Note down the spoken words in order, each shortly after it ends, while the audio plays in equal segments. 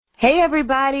Hey,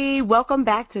 everybody. Welcome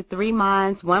back to Three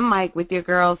Minds, One Mic with your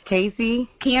girls, Casey,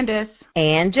 Candace,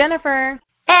 and Jennifer.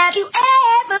 Have you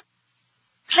ever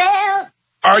felt?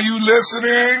 Are you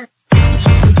listening?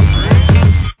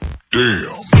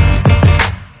 Damn.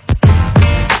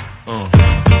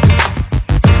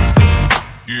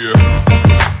 Yeah.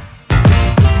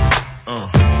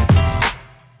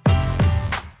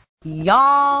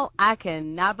 Y'all, I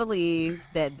cannot believe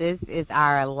that this is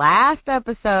our last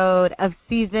episode of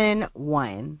season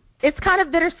 1. It's kind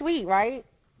of bittersweet, right?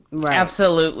 Right.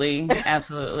 Absolutely.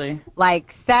 Absolutely. Like,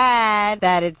 sad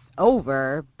that it's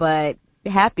over, but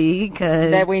happy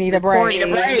because that we need a break. Need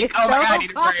a break. Oh, my God,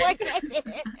 need a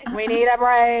break. We need a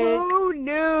break. Who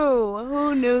knew?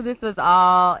 Who knew this was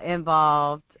all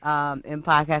involved in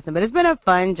podcasting? But it's been a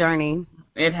fun journey.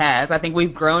 It has. I think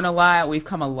we've grown a lot. We've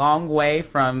come a long way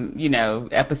from,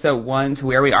 episode 1 to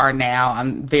where we are now.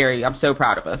 I'm so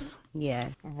proud of us.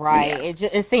 Yes. Right. Yeah.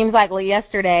 It seems like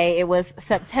yesterday it was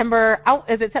September. Oh,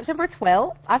 is it September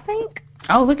 12th? I think.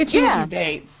 Oh, look at you with these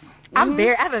dates. I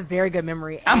have a very good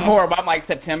memory. I'm horrible. I'm like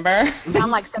September.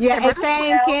 I'm like September. Yeah,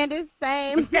 same, Candace,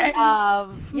 same.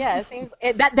 It seems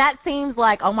that seems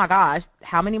like, oh my gosh,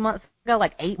 how many months ago?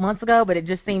 Like 8 months ago, but it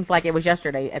just seems like it was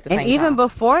yesterday at the same time. And even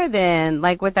before then,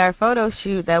 like with our photo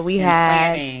shoot that we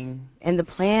had planning. And the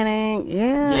planning,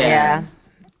 Yeah,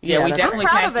 we definitely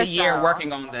passed a year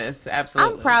working on this.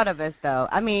 Absolutely. I'm proud of us, though.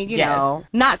 I mean, you know,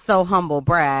 not so humble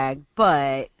brag,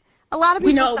 but a lot of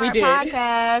people start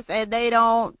podcasts and they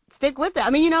don't stick with it.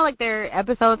 I mean, like their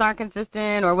episodes aren't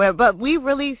consistent or whatever, but we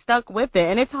really stuck with it,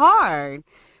 and it's hard.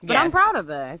 But I'm proud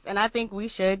of us, and I think we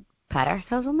should pat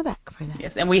ourselves on the back for that.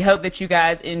 Yes, and we hope that you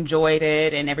guys enjoyed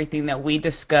it and everything that we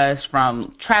discussed,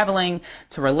 from traveling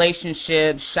to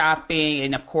relationships, shopping,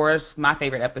 and of course, my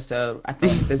favorite episode, I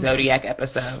think, the Zodiac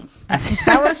episode.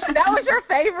 That was your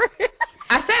favorite?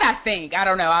 I think. I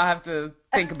don't know. I'll have to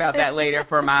think about that later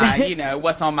for my,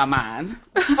 what's on my mind.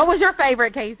 What was your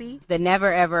favorite, Casey? The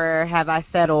never ever have I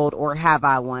settled or have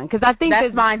I won? Because I think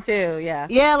that's mine too. Yeah.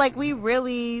 Yeah, like we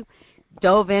really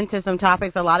dove into some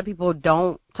topics a lot of people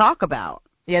don't talk about.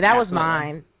 Yeah, that was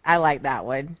mine. I like that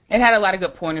one. It had a lot of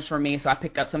good pointers for me, so I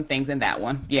picked up some things in that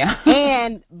one. Yeah.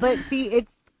 But see, it's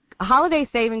holiday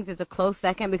savings is a close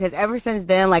second, because ever since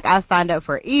then, like, I signed up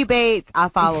for Ebates, I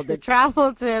followed the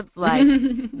travel tips, like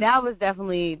that was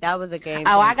a game.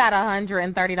 Oh, I got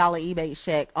 $130 Ebates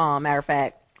check. Matter of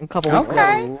fact, a couple weeks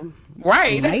ago.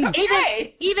 Right. Nice.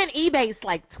 Even Ebates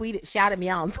like shouted me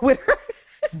out on Twitter.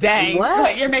 Dang,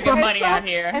 what? You're making money out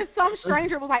here. And some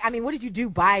stranger was like, I mean, what did you do?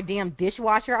 Buy a damn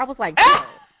dishwasher? I was like,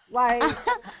 like,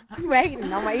 you hating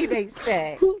on my eBay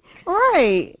check.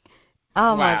 Right.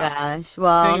 Oh, my gosh.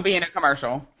 Well, so you'll be in a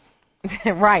commercial.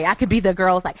 Right. I could be the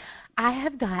girl who's like, I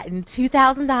have gotten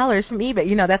 $2,000 from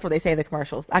eBay. That's what they say in the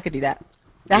commercials. I could do that.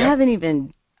 I haven't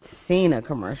even seen a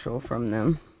commercial from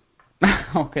them.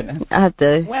 Oh, goodness. I have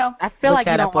to I feel like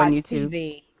you don't watch YouTube.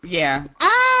 TV. Yeah.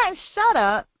 Shut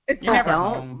up. You're never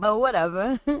home. But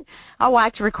whatever. I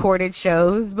watch recorded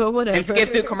shows, but whatever. And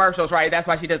skip through commercials, right? That's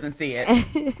why she doesn't see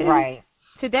it. Right.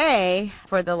 Today,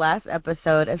 for the last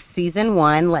episode of Season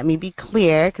 1, let me be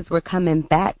clear, because we're coming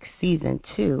back Season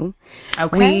 2.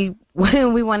 Okay.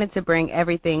 We wanted to bring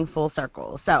everything full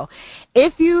circle. So,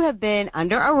 if you have been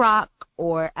under a rock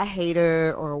or a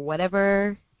hater or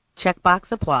whatever checkbox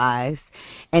applies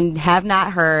and have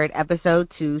not heard Episode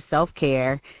 2,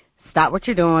 Self-Care, stop what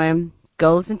you're doing.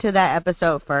 Go listen to that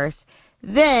episode first,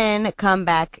 then come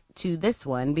back to this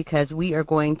one, because we are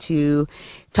going to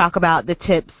talk about the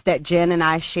tips that Jen and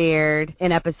I shared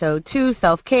in episode 2,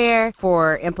 Self-Care,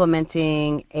 for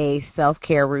implementing a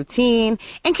self-care routine.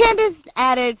 And Candace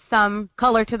added some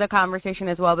color to the conversation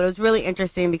as well, but it was really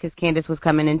interesting because Candace was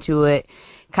coming into it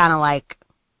kind of like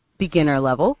beginner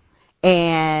level.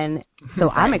 And so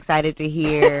I'm excited to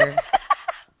hear.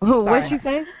 What'd she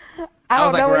say? I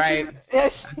was like, right.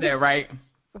 I said, right.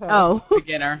 Oh.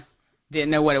 Beginner. Didn't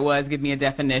know what it was. Give me a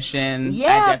definition.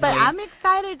 Yeah, but I'm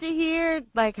excited to hear,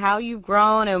 like, how you've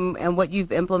grown and what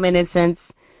you've implemented since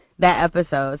that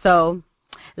episode. So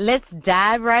let's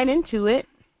dive right into it.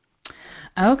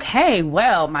 Okay.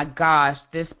 Well, my gosh,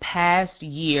 this past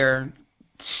year,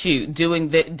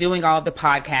 doing all the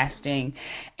podcasting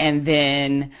and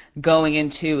then going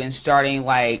into and starting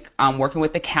working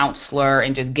with the counselor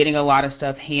and just getting a lot of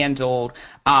stuff handled.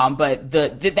 But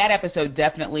that episode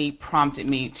definitely prompted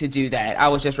me to do that. I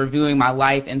was just reviewing my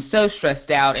life and so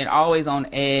stressed out and always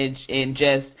on edge and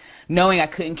just knowing I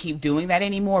couldn't keep doing that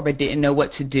anymore, but didn't know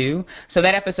what to do. So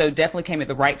that episode definitely came at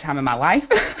the right time in my life.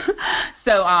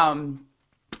 So,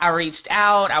 I reached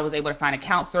out. I was able to find a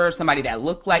counselor, somebody that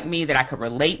looked like me that I could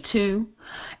relate to.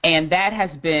 And that has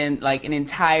been like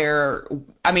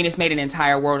it's made an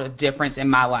entire world of difference in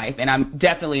my life. And I'm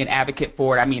definitely an advocate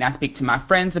for it. I mean, I speak to my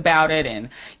friends about it and,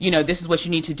 this is what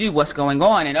you need to do, what's going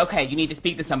on. And okay, you need to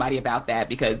speak to somebody about that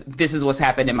because this is what's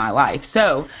happened in my life.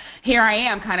 So here I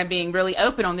am kind of being really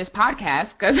open on this podcast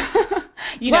because,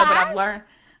 but I've learned,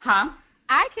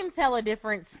 I can tell a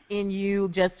difference in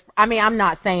you I'm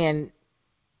not saying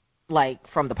like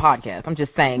from the podcast. I'm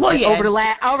just saying over the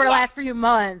last few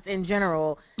months in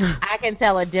general, I can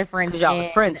tell a difference y'all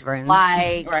in friends.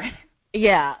 Like right.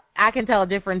 Yeah, I can tell a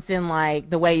difference in like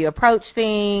the way you approach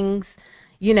things,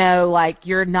 like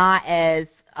you're not as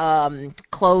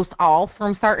closed off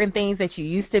from certain things that you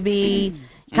used to be.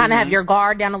 You kind of have your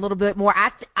guard down a little bit more.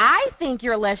 I think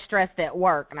you're less stressed at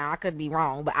work. Now, I could be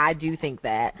wrong, but I do think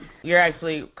that. You're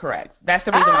actually correct. That's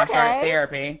the reason why I started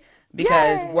therapy.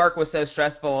 Because work was so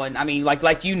stressful, and I mean, like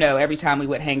every time we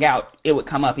would hang out, it would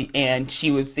come up, and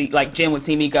Jen would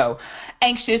see me go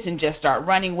anxious and just start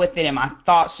running with it, and my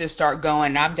thoughts just start going,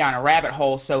 and I'm down a rabbit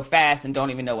hole so fast and don't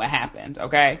even know what happened.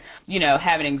 Okay,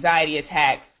 having anxiety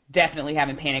attacks, definitely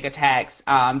having panic attacks,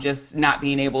 just not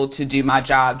being able to do my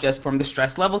job just from the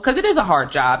stress level, because it is a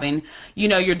hard job, and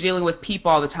you're dealing with people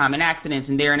all the time and accidents,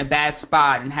 and they're in a bad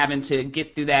spot and having to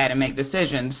get through that and make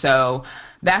decisions. So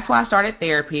that's why I started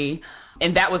therapy,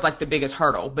 and that was like the biggest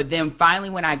hurdle. But then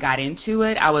finally when I got into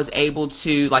it, I was able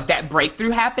to, like, that breakthrough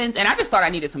happened, and I just thought I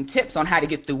needed some tips on how to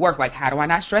get through work. Like, how do I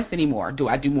not stress anymore? Do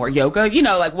I do more yoga?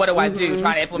 Like, what do I do?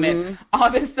 Trying to implement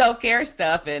all this self-care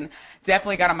stuff, and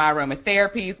definitely got on my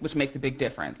aromatherapy, which makes a big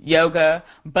difference. Yoga.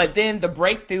 But then the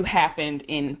breakthrough happened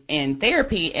in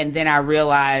therapy, and then I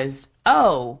realized,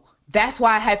 that's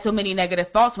why I had so many negative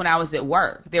thoughts when I was at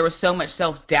work. There was so much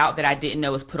self-doubt that I didn't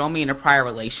know was put on me in a prior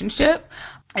relationship,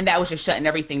 and that was just shutting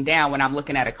everything down. When I'm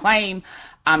looking at a claim,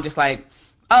 I'm just like,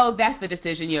 that's the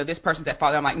decision. This person's at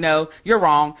fault. I'm like, no, you're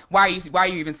wrong. Why are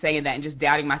you even saying that? And just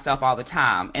doubting myself all the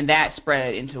time. And that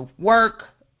spread into work,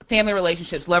 family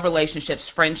relationships, love relationships,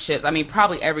 friendships. I mean,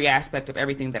 probably every aspect of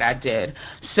everything that I did.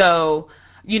 So,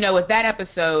 with that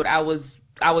episode, I was,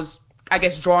 I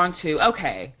guess, drawn to,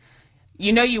 okay,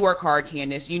 you work hard,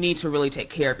 Candace. You need to really take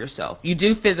care of yourself. You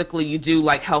do physically, you do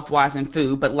like health-wise and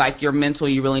food, but like your mental,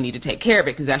 you really need to take care of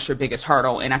it because that's your biggest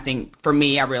hurdle. And I think for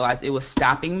me, I realized it was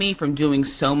stopping me from doing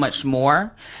so much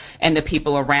more. And the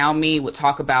people around me would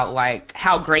talk about like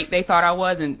how great they thought I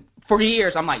was, and for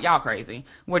years, I'm like, y'all crazy.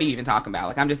 What are you even talking about?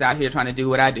 Like, I'm just out here trying to do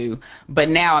what I do. But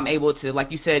now I'm able to,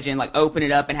 like you said, Jen, like open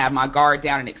it up and have my guard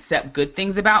down and accept good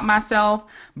things about myself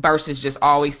versus just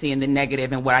always seeing the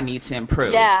negative and what I need to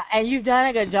improve. Yeah, and you've done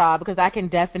a good job because I can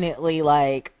definitely,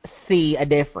 like, see a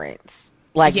difference.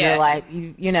 Like, you're like,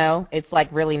 it's, like,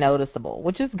 really noticeable,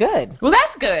 which is good. Well,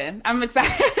 that's good. I'm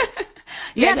excited.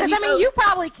 Yeah, because, you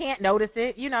probably can't notice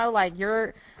it. Like,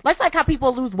 it's like how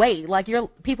people lose weight. Like,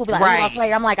 people be like, right. I lost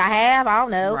weight. I'm like, I don't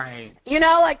know. Right.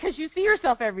 Like, because you see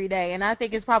yourself every day. And I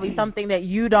think it's probably something that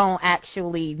you don't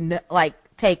actually,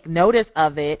 take notice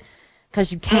of it because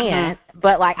you can't.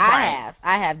 But, like, right.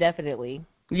 I have definitely.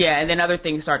 Yeah, and then other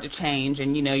things start to change,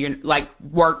 and, you're like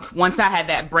work. Once I had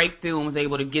that breakthrough and was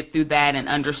able to get through that and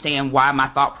understand why my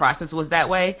thought process was that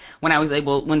way, when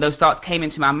those thoughts came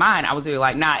into my mind, I was really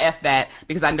like, nah, F that,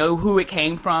 because I know who it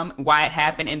came from, why it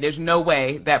happened, and there's no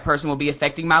way that person will be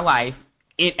affecting my life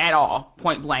at all,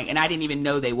 point blank. And I didn't even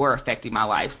know they were affecting my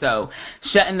life. So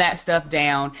shutting that stuff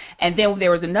down. And then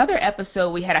there was another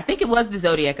episode we had, I think it was the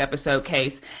Zodiac episode,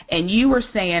 Case, and you were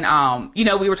saying,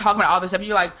 we were talking about all this stuff, and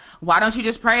you're like, why don't you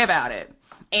just pray about it?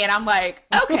 And I'm like,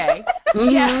 okay.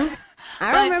 Yeah.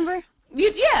 I remember.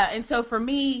 Yeah. And so for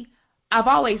me, I've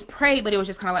always prayed, but it was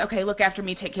just kind of like, okay, look after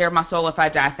me, take care of my soul. If I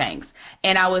die, thanks.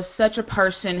 And I was such a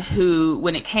person who,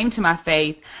 when it came to my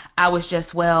faith, I was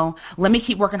just, well, let me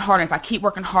keep working harder. If I keep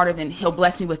working harder, then he'll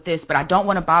bless me with this, but I don't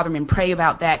want to bother him and pray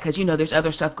about that because, there's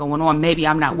other stuff going on. Maybe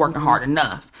I'm not working hard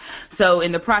enough. So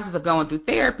in the process of going through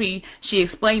therapy, she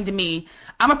explained to me,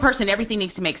 I'm a person, everything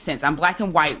needs to make sense. I'm black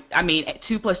and white.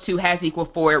 2 + 2 has equal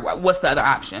 4. What's the other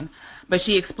option? But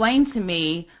she explained to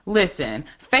me, listen,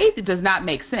 faith does not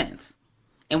make sense.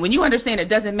 And when you understand it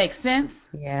doesn't make sense,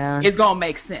 it's going to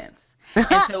make sense. And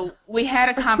so we had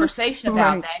a conversation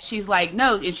about that. She's like,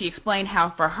 no, and she explained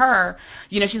how for her,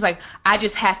 she's like, I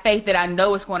just have faith that I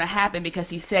know it's going to happen because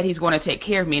he said he's going to take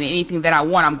care of me, and anything that I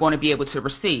want, I'm going to be able to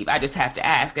receive. I just have to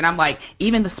ask. And I'm like,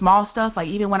 even the small stuff, like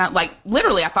even when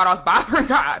literally I thought I was bothering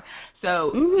God.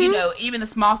 So, even the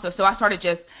small stuff. So I started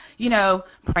just,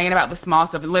 praying about the small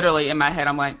stuff. And literally in my head,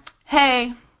 I'm like,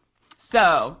 hey,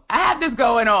 So I have this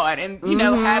going on, and, you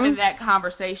know, having that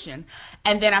conversation.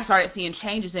 And then I started seeing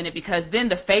changes in it, because then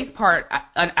the faith part,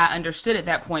 I understood at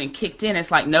that point and kicked in.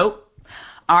 It's like, nope,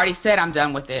 I already said I'm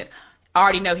done with it. I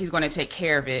already know he's going to take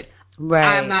care of it.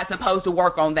 Right. I'm not supposed to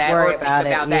work on that or think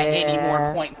about that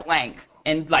anymore, point blank,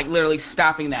 and like literally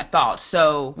stopping that thought.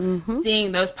 So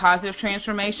seeing those positive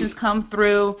transformations come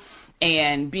through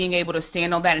and being able to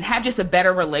stand on that and have just a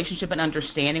better relationship and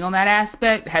understanding on that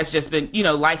aspect has just been, you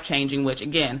know, life-changing, which,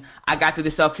 again, I got through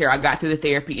the self-care, I got through the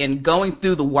therapy, and going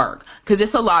through the work, because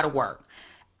it's a lot of work.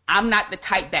 I'm not the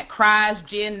type that cries.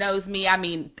 Jen knows me. I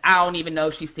mean, I don't even know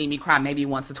if she's seen me cry maybe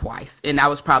once or twice, and I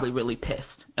was probably really pissed.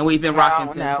 And we've been rocking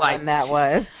since, like... when that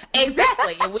was.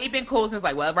 Exactly. And we've been cool since,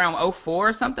 like, well, around 04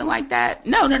 or something like that.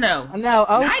 No. No, 02. 99.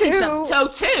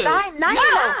 No,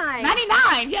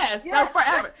 99, yes. So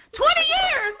forever. 20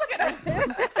 years. Look at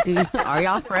us. Are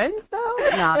y'all friends, though?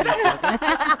 No.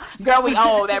 Girl, we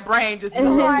old. That brain just is a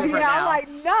little different now. I'm like,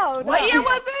 no. What year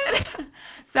was it?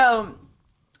 So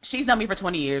she's known me for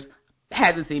 20 years,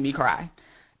 hasn't seen me cry.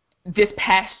 This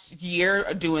past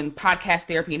year, doing podcast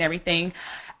therapy and everything,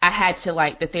 I had to,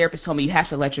 like, the therapist told me, you have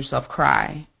to let yourself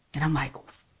cry. And I'm like,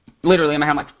 literally in my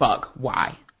head, I'm like, fuck,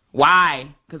 why?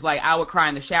 Why? Because, like, I would cry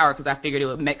in the shower because I figured it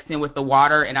would mix in with the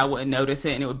water and I wouldn't notice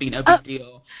it and it would be no big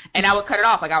deal. And I would cut it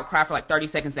off. Like, I would cry for, like, 30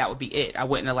 seconds. That would be it. I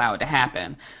wouldn't allow it to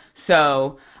happen.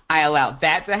 So I allowed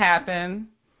that to happen.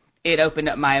 It opened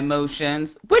up my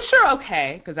emotions, which are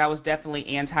okay because I was definitely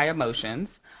anti-emotions.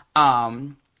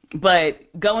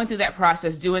 But going through that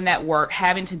process, doing that work,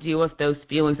 having to deal with those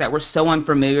feelings that were so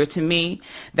unfamiliar to me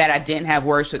that I didn't have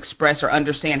words to express or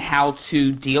understand how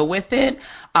to deal with it.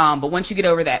 But once you get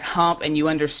over that hump and you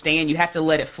understand, you have to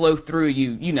let it flow through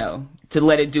you, you know, to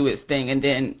let it do its thing, and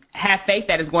then have faith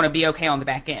that it's going to be okay on the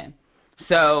back end.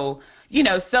 So, you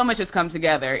know, so much has come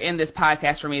together in this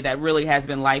podcast for me that really has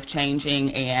been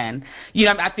life-changing. And, you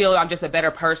know, I feel I'm just a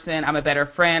better person. I'm a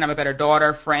better friend. I'm a better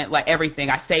daughter, friend, like everything.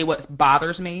 I say what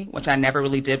bothers me, which I never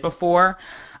really did before.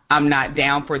 I'm not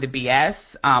down for the BS.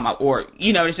 Or,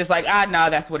 you know, it's just like, no,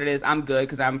 that's what it is. I'm good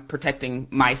because I'm protecting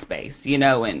my space, you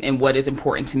know, and what is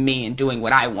important to me and doing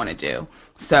what I want to do.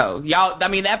 So, y'all, I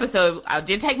mean, the episode, I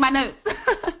did take my notes.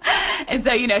 And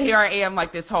so, you know, here I am,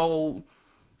 like this whole...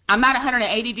 I'm not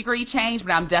 180-degree change,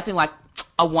 but I'm definitely like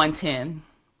a 110,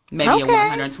 maybe a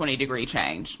 120-degree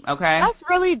change, okay? That's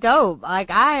really dope. Like,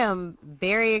 I am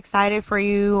very excited for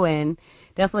you and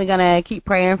definitely going to keep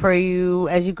praying for you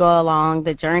as you go along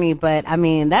the journey. But, I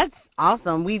mean, that's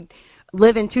awesome. We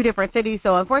live in two different cities,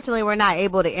 so unfortunately we're not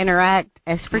able to interact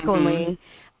as frequently.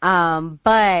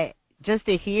 But just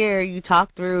to hear you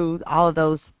talk through all of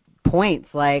those points,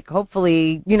 like,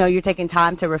 hopefully, you know, you're taking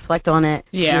time to reflect on it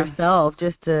yourself,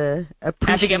 just to appreciate.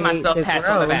 I have to get myself pats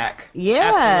on the back.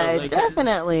 Yeah, absolutely.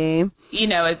 Definitely. You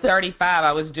know, at 35,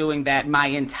 I was doing that my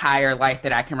entire life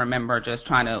that I can remember, just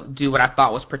trying to do what I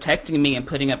thought was protecting me and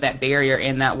putting up that barrier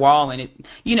and that wall. And, it,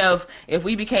 you know, if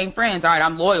we became friends, all right,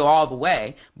 I'm loyal all the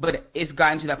way, but it's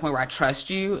gotten to that point where I trust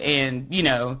you and, you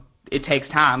know, it takes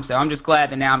time. So I'm just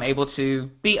glad that now I'm able to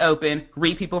be open,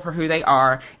 read people for who they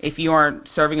are. If you aren't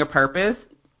serving a purpose,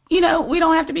 you know, we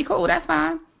don't have to be cool. That's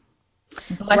fine.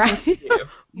 Right.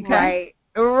 Okay?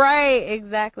 Right.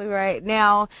 Exactly right.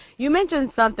 Now, you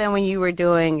mentioned something when you were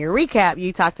doing your recap.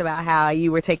 You talked about how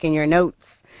you were taking your notes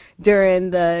during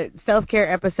the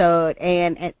self-care episode.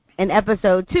 And in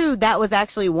episode 2, that was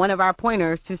actually one of our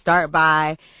pointers to start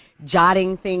by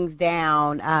jotting things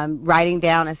down, writing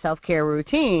down a self-care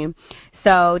routine.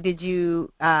 So did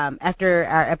you, after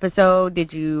our episode,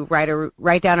 did you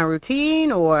write down a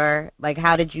routine, or like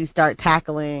how did you start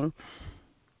tackling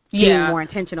being more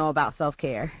intentional about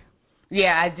self-care?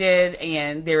 Yeah, I did,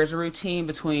 and there was a routine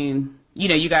between, you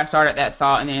know, you guys started that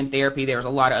thought, and then in therapy there was a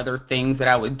lot of other things that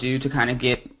I would do to kind of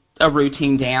get a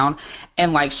routine down.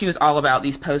 And like, she was all about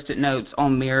these Post-it notes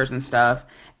on mirrors and stuff,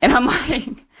 and I'm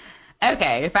like,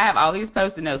 okay, if I have all these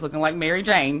Post-it notes looking like Mary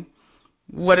Jane,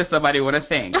 what does somebody want to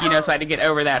think? You know, so I had to get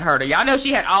over that hurdle. Y'all know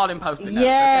she had all them Post-it notes,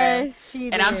 okay? She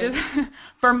did. And I'm just,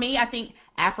 for me, I think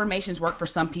affirmations work for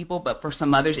some people, but for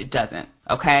some others it doesn't,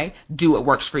 okay? Do what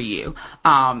works for you.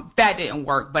 That didn't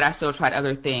work, but I still tried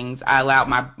other things. I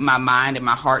allowed my mind and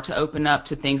my heart to open up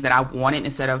to things that I wanted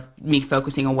instead of me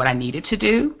focusing on what I needed to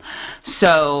do.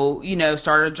 So, you know,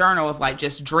 started a journal of, like,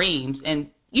 just dreams. And,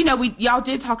 you know, y'all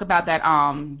did talk about that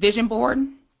vision board.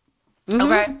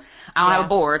 Okay? I don't have a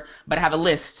board, but I have a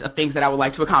list of things that I would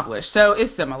like to accomplish. So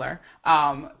it's similar.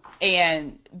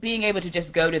 And being able to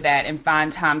just go to that and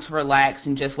find time to relax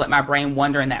and just let my brain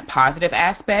wander in that positive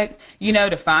aspect, you know,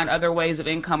 to find other ways of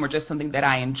income or just something that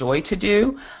I enjoy to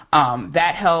do,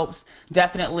 that helps.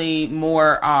 definitely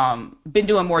more, been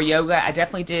doing more yoga. I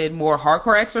definitely did more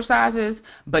hardcore exercises,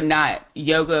 but not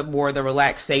yoga, more the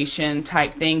relaxation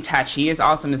type thing. Tai Chi is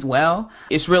awesome as well.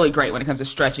 It's really great when it comes to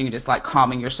stretching and just like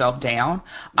calming yourself down.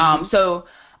 So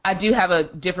I do have a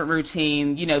different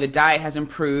routine. You know, the diet has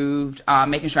improved,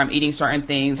 making sure I'm eating certain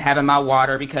things, having my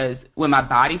water, because when my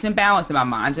body's in balance and my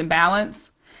mind's in balance,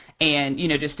 and, you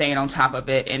know, just staying on top of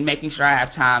it and making sure I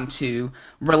have time to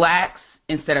relax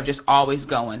instead of just always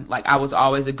going. Like, I was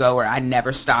always a goer. I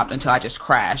never stopped until I just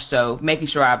crashed. So making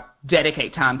sure I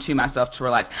dedicate time to myself to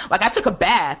relax. Like, I took a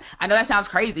bath. I know that sounds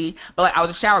crazy, but like, I was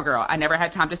a shower girl. I never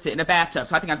had time to sit in a bathtub.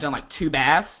 So I think I've done like 2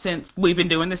 baths since we've been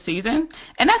doing this season.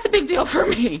 And that's a big deal for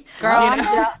me. Girl, you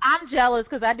know? I'm jealous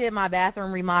because I did my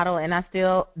bathroom remodel, and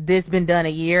this been done a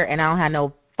year, and I don't have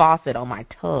no faucet on my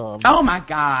tub. Oh, my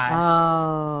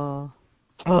God.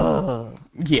 Oh.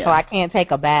 Yeah. So I can't take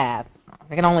a bath.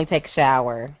 I can only take a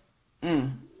shower.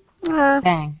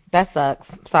 Dang, that sucks.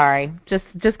 Sorry.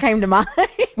 Just came to mind.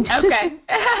 Okay.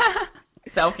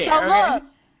 Self-care.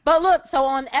 So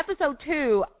on episode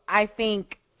 2, I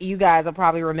think you guys will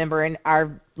probably remember, and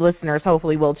our listeners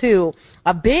hopefully will too,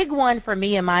 a big one for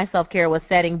me in my self-care was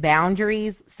setting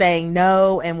boundaries, saying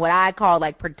no, and what I call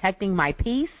like protecting my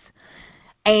peace.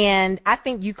 And I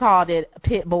think you called it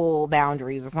pit bull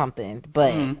boundaries or something,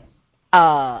 but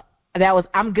I'm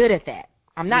good at that.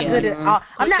 I'm not good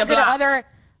at other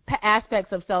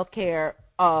aspects of self-care,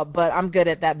 but I'm good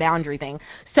at that boundary thing.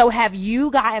 So have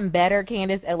you gotten better,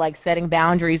 Candace, at like setting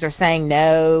boundaries or saying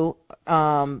no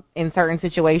in certain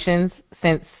situations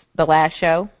since the last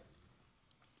show?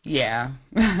 Yeah.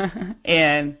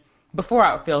 And before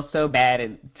I would feel so bad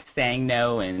at saying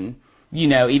no, and, you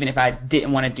know, even if I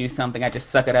didn't want to do something, I just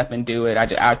suck it up and do it.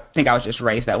 I think I was just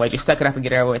raised that way. Just suck it up and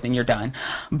get it over with and you're done.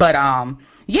 But,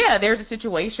 yeah, there's a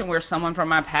situation where someone from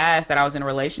my past that I was in a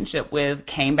relationship with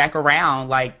came back around.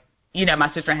 Like, you know,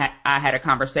 my sister and I had a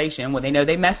conversation. When they know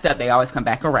they messed up, they always come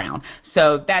back around.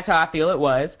 So that's how I feel it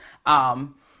was.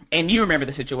 And you remember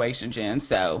the situation, Jen,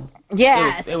 so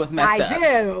yes, it was messed up.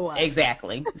 I do.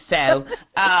 Exactly. So,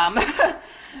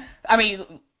 I mean,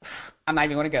 I'm not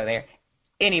even going to go there.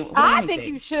 Anyway, I think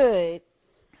you should.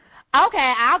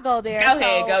 Okay, I'll go there. Go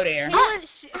ahead, go there.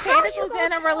 Candace was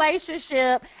in a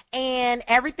relationship, and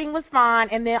everything was fine,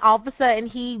 and then all of a sudden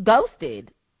he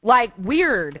ghosted. Like,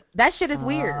 weird. That shit is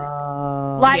weird.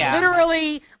 Like, yeah.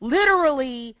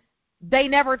 literally, they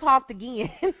never talked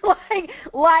again.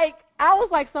 like, I was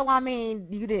like, so, I mean,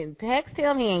 you didn't text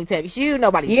him, he ain't text you,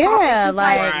 nobody talked.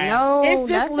 Like, no, it's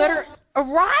just literally,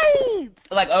 right.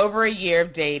 Like, over a year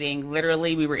of dating,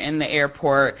 literally, we were in the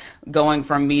airport going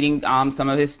from meeting some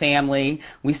of his family.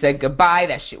 We said goodbye.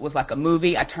 That shit was like a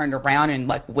movie. I turned around and,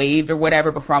 like, waved or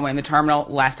whatever before I went in the terminal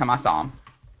last time I saw him.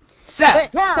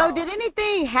 So did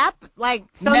anything happen? Like,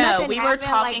 so no, we were happened?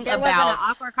 talking like, there about wasn't an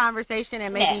awkward conversation,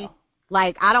 and maybe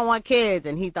like, I don't want kids,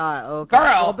 and he thought, okay, girl.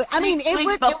 well, but I mean,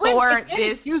 before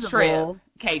this inexcusable. trip,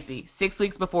 Casey, 6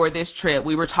 weeks before this trip,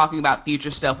 we were talking about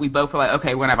future stuff. We both were like,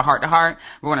 okay, we're gonna have a heart to heart.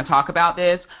 We're gonna talk about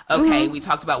this. Okay, we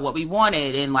talked about what we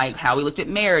wanted and like how we looked at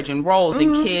marriage and roles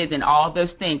and kids and all of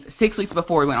those things. 6 weeks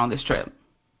before we went on this trip.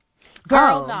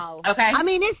 Girl, no. Okay. I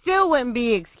mean, it still wouldn't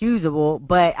be excusable,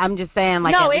 but I'm just saying,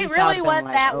 like, no, at it least really was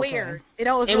like, that okay. weird. It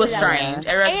was strange.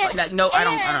 I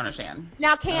don't understand.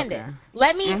 Now, Candace,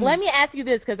 let me ask you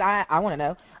this because I want to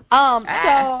know.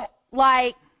 So,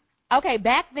 like, okay,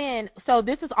 back then, so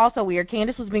this is also weird.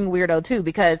 Candace was being weirdo too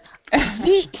because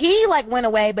he like went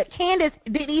away, but Candace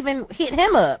didn't even hit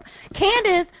him up.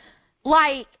 Candace,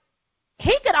 like,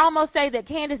 he could almost say that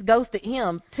Candace ghosted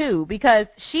him too because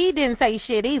she didn't say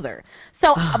shit either.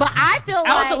 So, but I feel like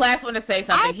I was the last one to say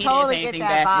something. He totally didn't say get anything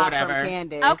that back. vibe Whatever. from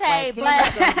Candace. Okay,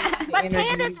 like, but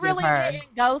Candace really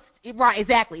didn't ghost. Right,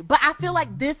 exactly. But I feel like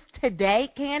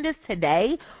Candace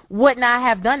today would not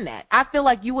have done that. I feel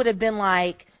like you would have been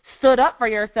like stood up for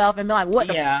yourself and been like, what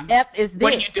the F is this?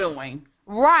 What are you doing?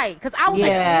 Right, because I was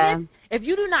like, if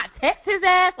you do not text his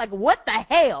ass, like, what the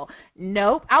hell?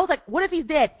 Nope. I was like, what if he's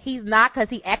dead? He's not because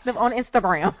he's active on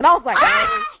Instagram. And I was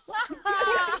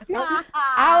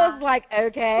like,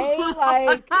 okay.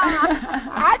 Like,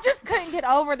 I just couldn't get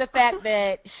over the fact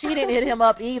that she didn't hit him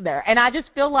up either. And I just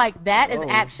feel like that is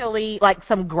actually, like,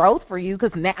 some growth for you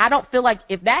because I don't feel like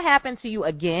if that happened to you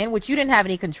again, which you didn't have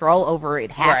any control over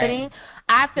it happening,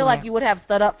 I feel like you would have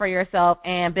stood up for yourself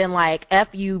and been like, F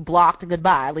you, blocked,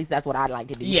 goodbye. At least that's what I'd like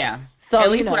to do. Yeah. So, at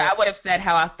least what I would have said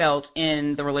how I felt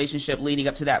in the relationship leading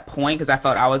up to that point, because I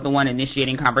felt I was the one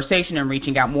initiating conversation and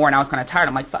reaching out more, and I was kind of tired.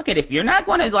 I'm like, fuck it, if you're not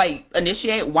going to like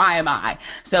initiate, why am I?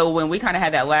 So when we kind of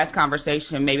had that last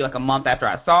conversation, maybe like a month after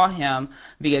I saw him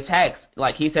via text,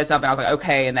 like he said something, I was like,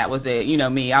 okay, and that was it. You know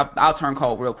me, I'll turn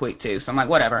cold real quick too. So I'm like,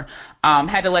 whatever.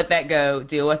 Had to let that go,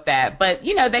 deal with that. But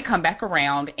you know, they come back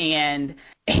around, and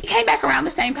he came back around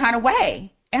the same kind of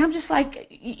way. And I'm just like,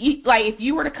 if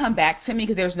you were to come back to me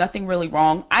because there's nothing really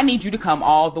wrong, I need you to come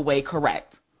all the way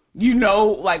correct. You know,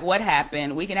 like what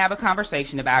happened. We can have a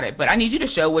conversation about it, but I need you to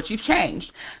show what you've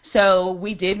changed. So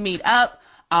we did meet up.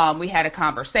 We had a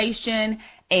conversation,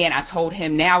 and I told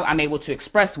him now I'm able to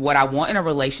express what I want in a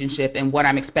relationship and what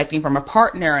I'm expecting from a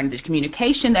partner and the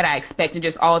communication that I expect and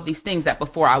just all of these things that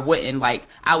before I wouldn't. Like,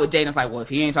 I would date and it's like, well, if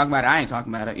he ain't talking about it, I ain't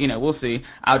talking about it. You know, we'll see.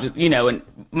 I'll just, you know, and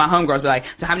my homegirls are like,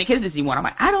 so how many kids does he want? I'm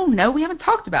like, I don't know. We haven't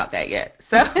talked about that yet.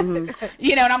 So,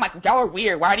 you know, and I'm like, y'all are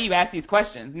weird. Why do you ask these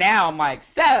questions? Now I'm like,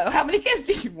 so how many kids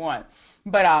do you want?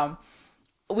 But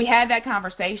we had that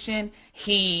conversation.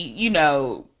 He, you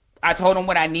know, I told him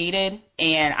what I needed,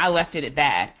 and I left it at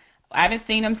that. I haven't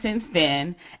seen him since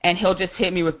then, and he'll just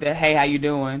hit me with the, hey, how you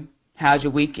doing? How's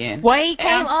your weekend? Well, he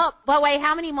came up, but wait,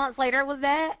 how many months later was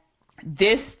that?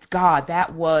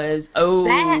 That was,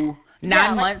 9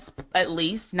 months at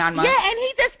least, 9 months. Yeah, and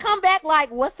he just come back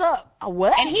like, what's up?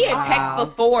 What? And he had texted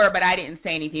before, but I didn't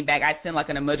say anything back. I'd send like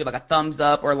an emoji, like a thumbs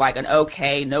up or like an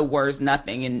okay, no words,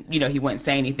 nothing. And, you know, he wouldn't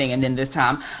say anything. And then this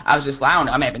time I was just like, I don't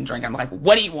know, I may have been drinking. I'm like,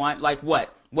 what do you want? Like,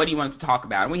 what? What do you want us to talk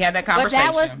about? And we had that conversation. But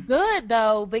that was good,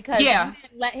 though, because you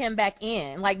didn't let him back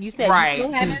in. Like you said, right. You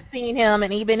still haven't seen him,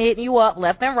 and he been hitting you up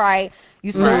left and right.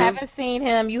 You still haven't seen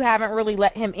him. You haven't really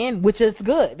let him in, which is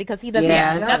good, because he doesn't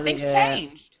nothing's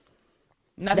changed.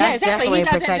 That's definitely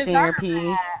protecting your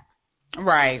peace.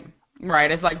 Right.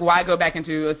 Right. It's like, why go back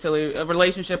into a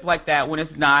relationship like that when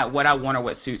it's not what I want or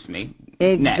what suits me?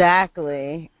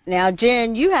 Exactly. Next. Now,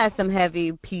 Jen, you had some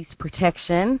heavy peace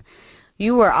protection.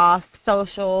 You were off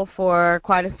social for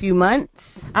quite a few months.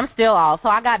 I'm still off. So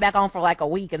I got back on for like a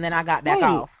week, and then I got back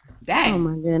off. Dang. Oh,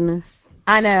 my goodness.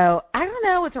 I know. I don't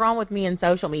know what's wrong with me in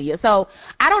social media. So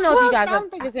I don't know if you guys I don't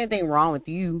think there's anything wrong with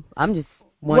you. I'm just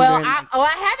wondering. Well,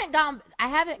 I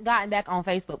haven't gotten back on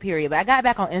Facebook, period, but I got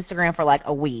back on Instagram for like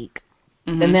a week.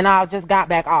 And then I just got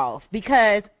back off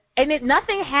because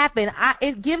nothing happened.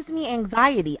 It gives me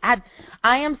anxiety. I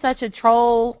am such a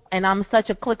troll, and I'm such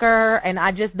a clicker, and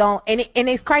I just don't. And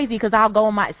it's crazy because I'll go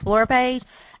on my Explorer page,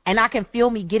 and I can feel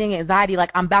me getting anxiety, like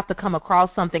I'm about to come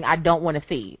across something I don't want to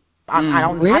see. I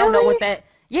don't know what that.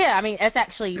 Yeah, I mean, it's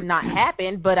actually not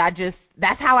happened, but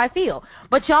that's how I feel.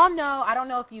 But y'all know, I don't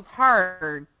know if you've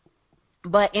heard,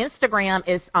 but Instagram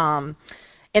is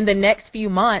in the next few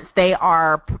months they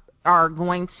are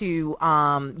going to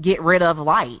get rid of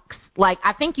likes. Like,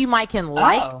 I think you can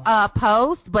like a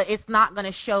post, but it's not going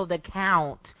to show the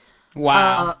count.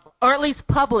 Wow. Or at least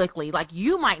publicly. Like,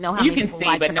 you might know how many people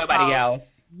like but nobody post. else.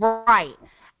 Right.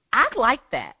 I'd like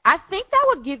that. I think that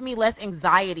would give me less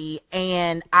anxiety,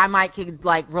 and I might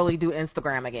like really do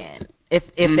Instagram again if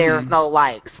there's no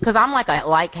likes. Because I'm like a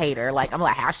like hater. Like, I'm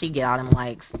like, how'd she get all them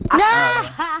likes?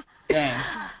 Dang.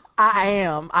 I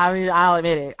am. I mean, I'll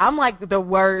admit it. I'm like the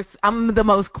worst. I'm the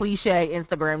most cliche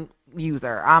Instagram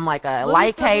user. I'm like a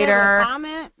like hater.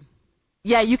 Comment?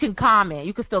 Yeah, you can comment.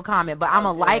 You can still comment, but I'm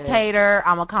a like hater.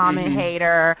 I'm a comment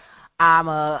hater. I'm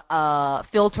a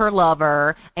filter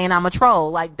lover, and I'm a troll.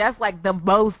 Like, that's like the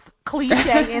most cliche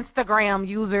Instagram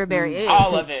user there is.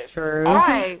 All of it. True.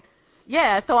 Right.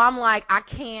 Yeah, so I'm like, I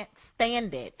can't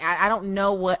stand it. I don't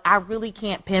know I really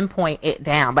can't pinpoint it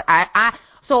down. But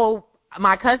so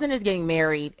my cousin is getting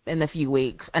married in a few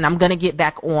weeks, and I'm going to get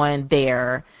back on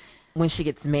there when she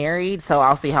gets married, so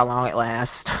I'll see how long it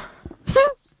lasts.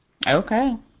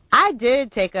 Okay. I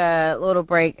did take a little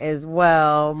break as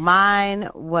well. Mine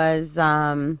was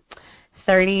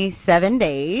 37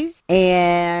 days,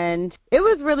 and it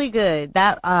was really good.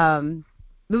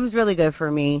 It was really good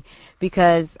for me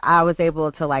because I was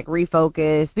able to like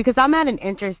refocus, because I'm at an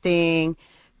interesting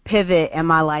pivot in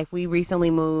my life. We recently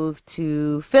moved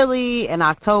to Philly in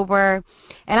October,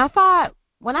 and I thought,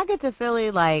 when I get to Philly,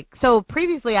 so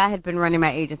previously I had been running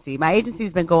my agency. My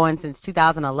agency's been going since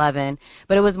 2011,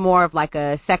 but it was more of like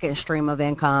a second stream of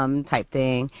income type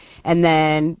thing. And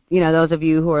then, those of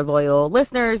you who are loyal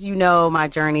listeners, my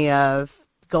journey of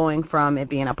going from it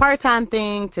being a part-time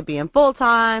thing to being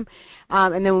full-time.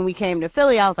 And then when we came to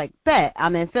Philly, I was like, bet,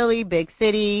 I'm in Philly, big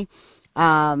city.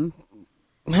 My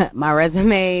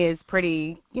resume is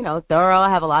pretty, thorough.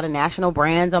 I have a lot of national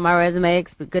brands on my resume,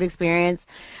 good experience.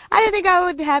 I didn't think I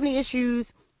would have any issues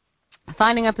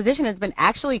finding a position has been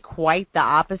actually quite the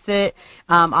opposite.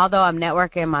 Although I'm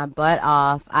networking my butt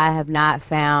off, I have not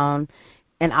found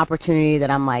an opportunity that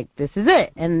I'm like, this is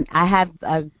it. And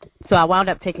so I wound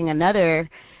up taking another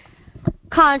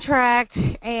contract,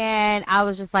 and I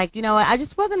was just like, you know what, I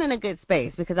just wasn't in a good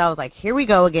space because I was like, here we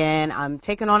go again. I'm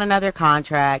taking on another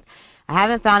contract. I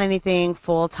haven't found anything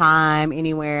full-time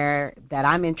anywhere that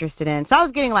I'm interested in. So I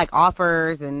was getting like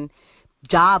offers and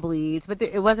job leads, but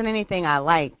it wasn't anything I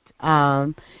liked.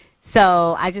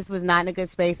 So I just was not in a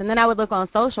good space. And then I would look on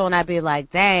social and I'd be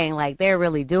like, dang, like they're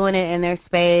really doing it in their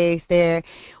space. They're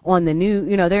on the news,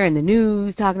 they're in the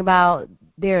news talking about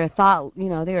they're a thought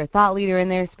leader in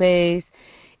their space.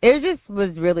 It just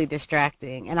was really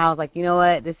distracting. And I was like, you know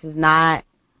what? This is not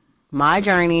my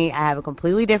journey. I have a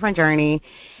completely different journey.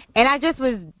 And I just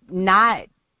was not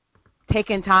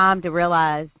taking time to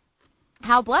realize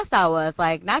how blessed I was.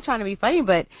 Like, not trying to be funny,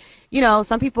 but,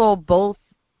 some people both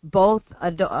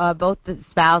the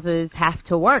spouses have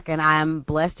to work, and I'm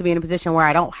blessed to be in a position where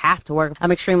I don't have to work.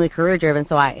 I'm extremely career driven,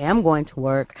 so I am going to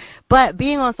work. But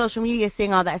being on social media,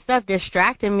 seeing all that stuff,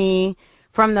 distracted me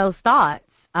from those thoughts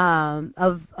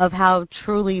of how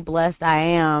truly blessed I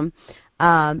am.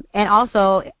 And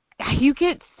also, you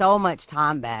get so much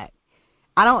time back.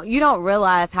 You don't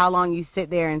realize how long you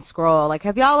sit there and scroll. Like,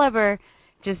 have y'all ever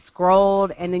just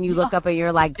scrolled and then you look up and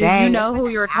you're like, dang. Do you know who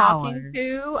you're talking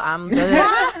to? I'm good.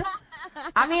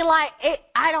 I mean,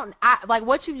 like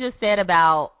what you just said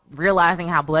about realizing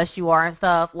how blessed you are and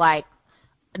stuff, like,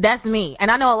 that's me. And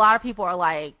I know a lot of people are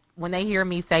like, when they hear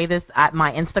me say this,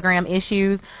 my Instagram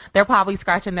issues, they're probably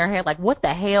scratching their head like, what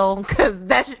the hell?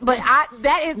 That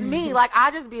is me. Like,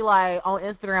 I just be like on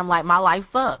Instagram, like, my life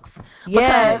sucks.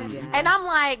 Yeah. And I'm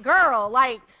like, girl,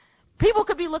 like, people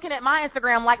could be looking at my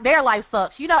Instagram like their life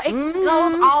sucks. It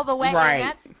goes all the way.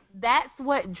 Right. And that's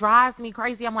what drives me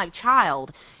crazy. I'm like,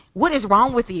 child, what is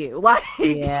wrong with you? Like,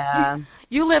 yeah.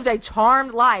 You lived a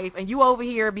charmed life, and you over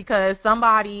here because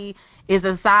somebody is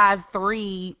a size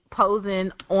 3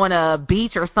 posing on a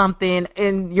beach or something,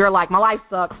 and you're like, my life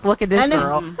sucks. Look at this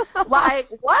girl. Like,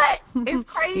 what? It's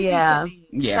crazy to me.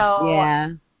 Yeah. So, yeah.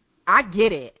 I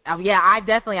get it. I've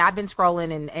been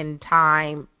scrolling in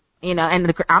time, and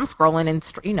I'm scrolling in,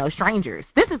 strangers.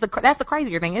 That's the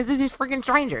crazier thing. Is just freaking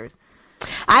strangers.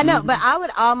 I know, but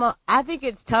I think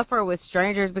it's tougher with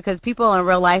strangers because people in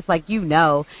real life, like, you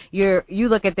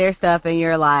look at their stuff and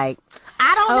you're like,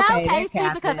 I don't okay, know,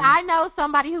 Casey, because I know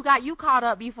somebody who got you caught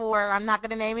up before. I'm not going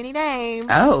to name any names.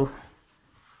 Oh.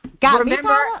 Got me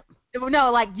caught up?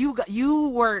 No, like you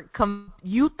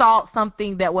thought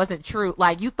something that wasn't true.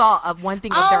 Like, you thought of one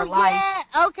thing of their life.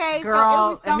 Yeah, okay.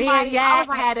 Girl, so me and Yak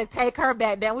had to take her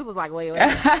back down. We was like, wait.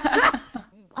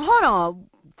 Hold on.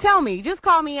 Tell me. Just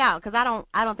call me out, because I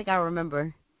don't think I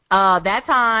remember. That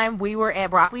time we were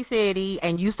at Broccoli City,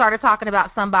 and you started talking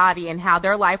about somebody and how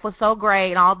their life was so great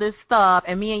and all this stuff.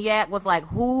 And me and Yak was like,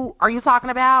 who are you talking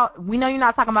about? We know you're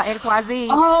not talking about XYZ.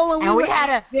 Oh, and we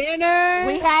had dinner.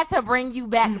 We had to bring you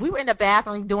back. We were in the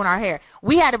bathroom doing our hair.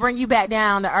 We had to bring you back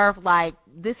down to earth, like,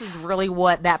 this is really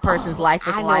what that person's life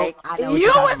is like. I know you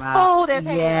was fooled as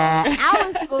hell. Yeah,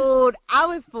 I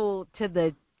was fooled to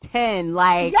the 10.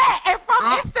 Like, yeah, and from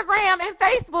Instagram and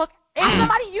Facebook. And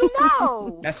somebody you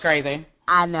know. That's crazy.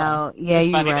 I know. Yeah,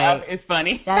 you're right. It's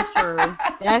funny. That's true.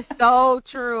 That's so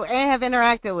true. And have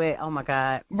interacted with. Oh, my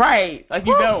God. Right. Like,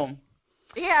 you know them.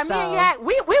 Yeah, me and Yak,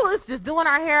 we was just doing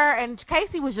our hair, and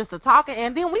Casey was just talking,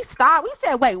 and then we stopped. We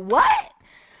said, wait, what?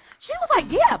 She was like,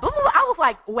 yeah. Blah, blah, blah. I was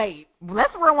like, wait,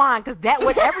 let's rewind, because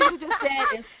whatever you just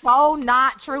said is so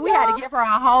not true. We had to give her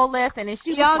a whole lesson, and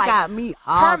she was like, got me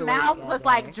all her mouth was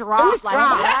like dropped.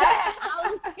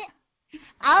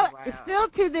 Still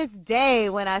to this day,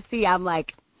 when I see, I'm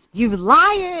like, you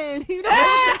lying.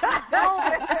 I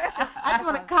just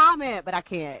want to comment, but I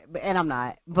can't, and I'm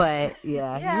not. But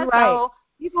yeah, you're right.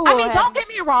 Don't get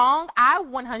me wrong. I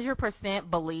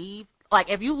 100% believe. Like,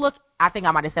 if you look, I think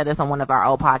I might have said this on one of our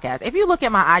old podcasts. If you look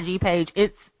at my IG page,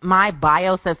 my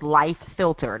bio says life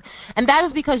filtered. And that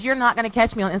is because you're not going to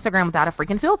catch me on Instagram without a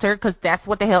freaking filter, because that's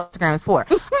what the hell Instagram is for.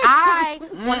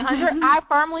 I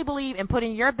firmly believe in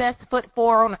putting your best foot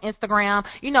forward on Instagram.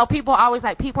 People always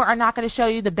like, people are not going to show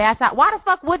you the bad side. Why the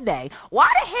fuck would they? Why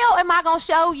the hell am I going to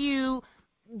show you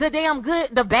the damn good,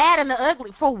 the bad, and the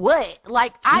ugly? For what?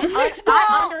 Like, I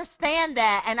understand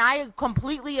that, and I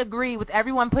completely agree with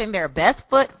everyone putting their best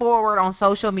foot forward on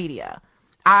social media.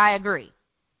 I agree.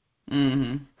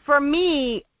 Mm-hmm. For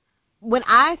me, when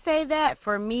I say that,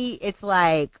 for me, it's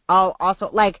like, also,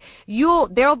 like,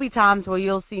 there'll be times where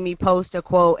you'll see me post a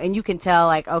quote, and you can tell,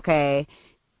 like, okay,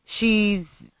 she's,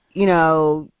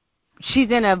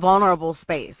 she's in a vulnerable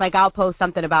space. Like, I'll post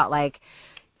something about, like,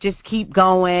 just keep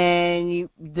going,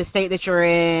 the state that you're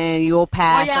in, you'll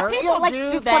pass. Well, yeah, or, people like,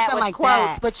 do just that something with like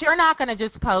quotes, that. but you're not going to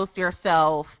just post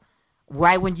yourself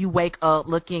right when you wake up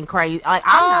looking crazy. Like,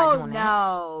 I'm not doing that.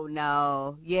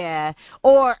 No, yeah.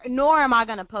 Or, nor am I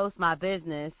going to post my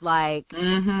business. Like,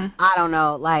 I don't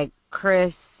know, like,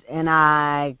 Chris and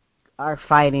I are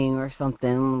fighting or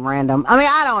something random. I mean,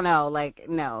 I don't know. Like,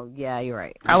 no, yeah, you're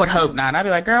right. I would hope not. I'd be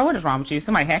like, girl, what is wrong with you?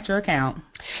 Somebody hacked your account.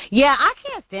 Yeah, I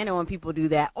can't stand it when people do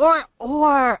that. Or,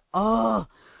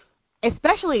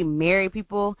 especially married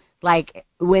people, like,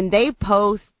 when they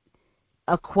post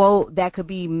a quote that could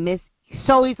be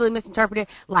so easily misinterpreted,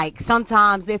 like,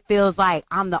 sometimes it feels like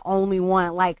I'm the only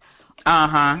one, like,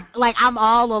 like, I'm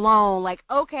all alone. Like,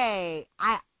 okay,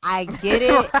 I get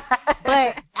it,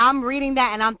 but I'm reading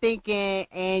that and I'm thinking,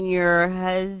 and your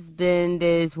husband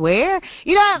is where?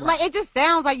 You know, like, it just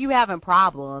sounds like you having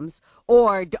problems.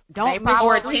 Or don't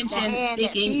or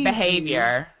attention-seeking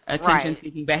behavior.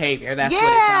 Attention-seeking behavior. That's what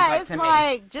it sounds like to me.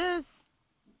 Yeah, it's like, just,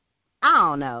 I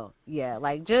don't know. Yeah,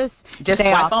 like, just stay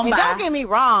swipe off. on And by. don't get me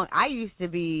wrong, I used to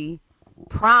be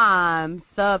prime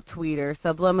subtweeter,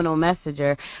 subliminal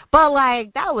messenger, but,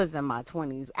 like, that was in my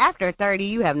 20s. After 30,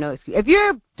 you have no excuse. If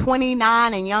you're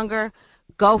 29 and younger,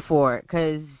 go for it,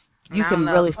 because you can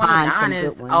really find some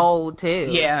good ones. Old, too.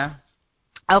 Yeah.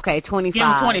 Okay,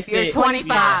 25. You're 25.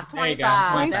 Yeah,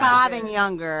 25 and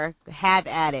younger, have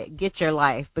at it. Get your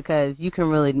life, because you can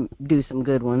really do some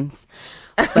good ones.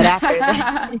 But after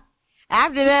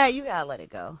that, you gotta let it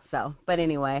go. So, but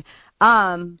anyway,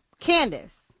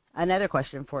 Candace, another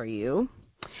question for you.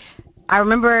 I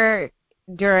remember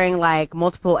during, like,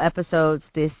 multiple episodes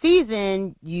this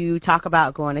season, you talk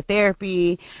about going to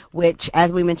therapy, which,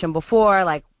 as we mentioned before,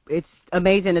 like, it's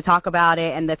amazing to talk about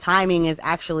it, and the timing is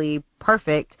actually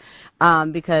perfect,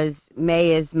 because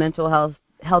May is Mental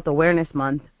Health Awareness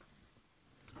Month.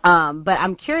 But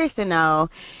I'm curious to know,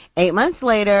 8 months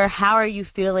later, how are you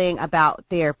feeling about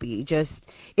therapy? Just,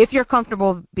 if you're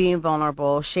comfortable being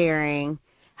vulnerable, sharing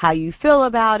how you feel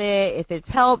about it, if it's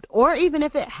helped, or even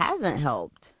if it hasn't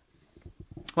helped.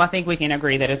 Well, I think we can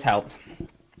agree that it's helped.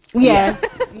 Yeah.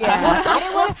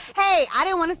 I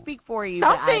didn't want to speak for you.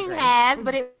 Something has,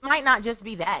 but it might not just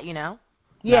be that, you know?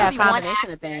 Yeah, a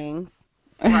combination of things.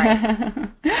 Right.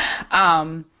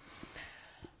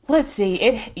 Let's see.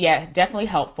 Definitely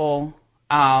helpful.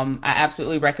 I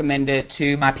absolutely recommend it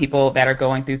to my people that are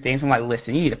going through things. I'm like,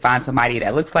 listen, you need to find somebody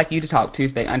that looks like you to talk to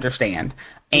so they understand.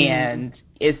 And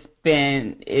it's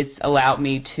allowed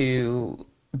me to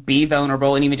be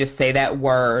vulnerable and even just say that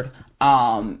word. We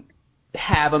all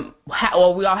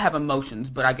have emotions,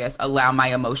 but I guess allow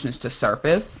my emotions to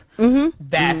surface.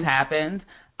 That's happened.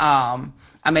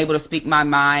 I'm able to speak my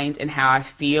mind and how I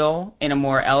feel in a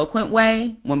more eloquent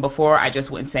way, when before I just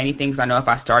wouldn't say anything because I know if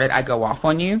I started, I'd go off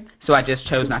on you. So I just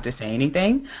chose not to say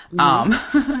anything.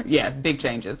 Big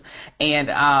changes.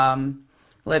 And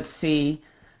let's see.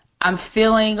 I'm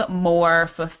feeling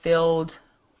more fulfilled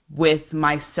with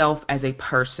myself as a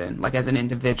person, like as an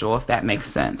individual, if that makes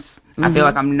sense. I feel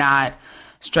like I'm not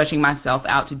stretching myself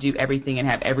out to do everything and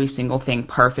have every single thing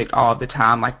perfect all the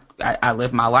time, like I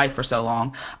lived my life for so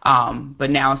long.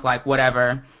 But now it's like,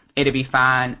 whatever, it'll be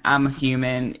fine. I'm a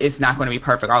human. It's not going to be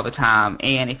perfect all the time.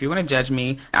 And if you're going to judge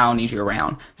me, I don't need you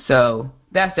around. So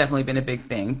that's definitely been a big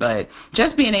thing. But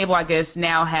just being able, I guess,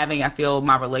 now I feel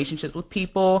my relationships with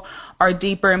people are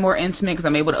deeper and more intimate because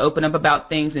I'm able to open up about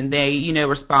things and they,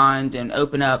 respond and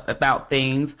open up about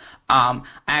things. I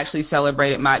actually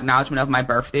celebrated my acknowledgement of my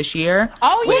birth this year.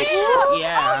 Oh, yeah. Oh,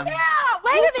 yeah.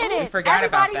 Wait a minute. We forgot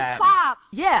about that. Stopped.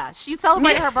 Yeah, she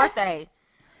celebrated her birthday.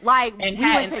 Like, and we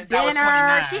went to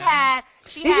dinner. She had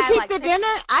Did you keep the dinner?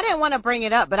 I didn't want to bring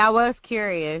it up, but I was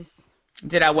curious.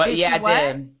 Did I what?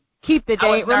 I did. Keep the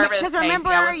date. Because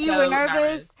remember, you were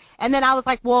nervous. And then I was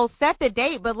like, well, set the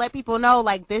date, but let people know,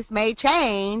 like, this may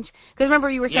change. Because remember,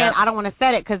 you were saying, I don't want to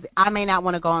set it because I may not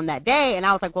want to go on that day. And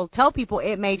I was like, well, tell people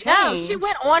it may change. No, she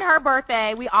went on her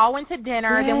birthday. We all went to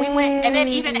dinner. Yay. Then we went, and then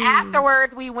even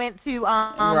afterwards, we went to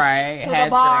the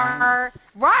bar.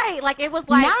 Right, like, it was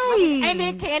like, nice. And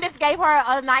then Candace gave her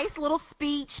a nice little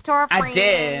speech to her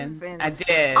friends. I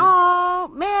did. Oh,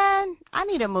 man, I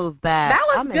need to move back. That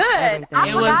was good.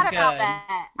 I forgot about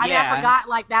that. I forgot,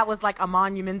 like, that was, like, a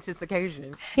monumentous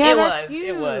occasion. Yeah, it was.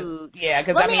 Yeah,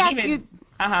 because, even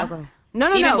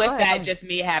with that, just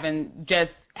me having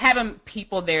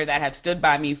people there that have stood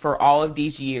by me for all of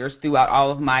these years throughout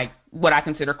all of my, what I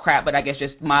consider crap, but I guess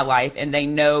just my life, and they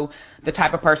know the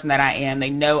type of person that I am. They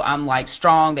know I'm, like,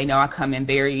 strong. They know I come in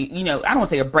very, I don't want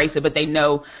to say abrasive, but they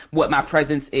know what my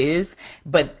presence is.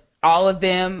 But all of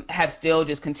them have still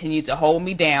just continued to hold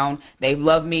me down. They've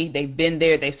loved me. They've been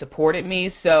there. They've supported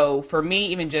me. So for me,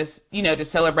 even just, to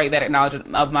celebrate that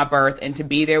acknowledgement of my birth and to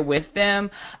be there with them,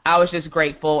 I was just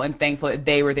grateful and thankful that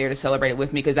they were there to celebrate it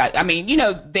with me because,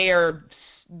 they're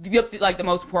like the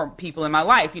most important people in my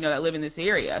life, that live in this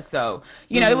area. So,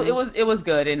 it was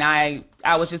good. And I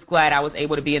was just glad I was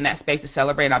able to be in that space to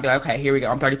celebrate. And I'll be like, okay, here we go.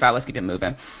 I'm 35. Let's keep it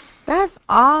moving. That's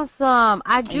awesome.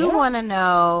 I do want to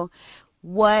know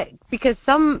because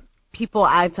some people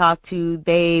I talk to,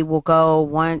 they will go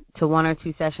one or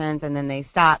two sessions and then they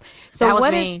stop. So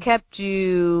what has kept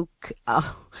you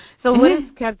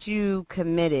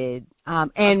committed?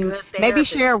 And maybe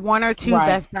share one or two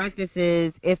best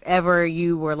practices if ever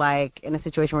you were like in a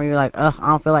situation where you're like, I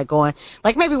don't feel like going.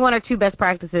 Like maybe one or two best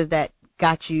practices that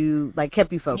got you, like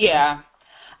kept you focused. Yeah.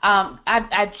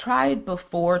 I tried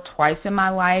before twice in my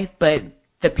life, but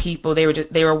the people, they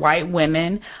were white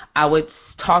women. I would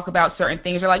talk about certain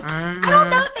things. They're like, I don't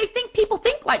know if they think people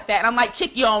think like that. And I'm like,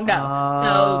 chick, you don't know.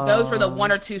 So those were the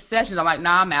one or two sessions. I'm like,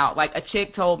 nah, I'm out. Like a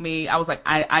chick told me, I was like,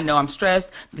 I know I'm stressed.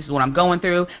 This is what I'm going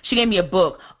through. She gave me a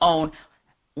book on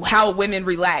how women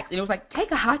relax. And it was like,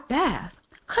 take a hot bath.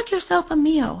 Cook yourself a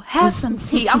meal. Have some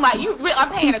tea. I'm like,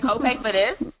 I'm paying a copay for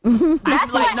this?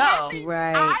 That's like, no. Happened.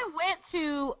 Right. I went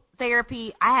to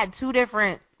therapy. I had two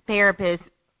different therapists,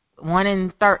 one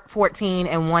in 14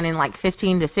 and one in like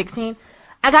 15 to 16.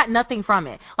 I got nothing from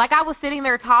it. Like I was sitting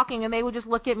there talking and they would just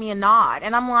look at me and nod.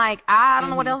 And I'm like, I don't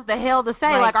know what else the hell to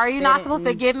say. Like, are you not supposed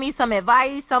to give me some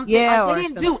advice, something? Yeah, like, they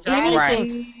didn't do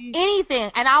anything.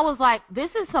 And I was like,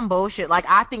 this is some bullshit. Like,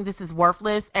 I think this is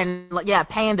worthless. And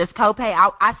paying this copay,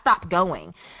 I stopped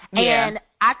going. Yeah. And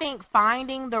I think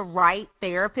finding the right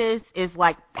therapist is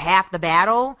like half the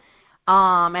battle.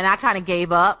 And I kind of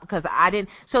gave up because I didn't.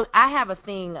 So I have a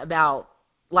thing about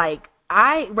like,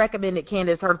 I recommended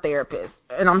Candace her therapist,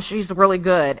 and she's really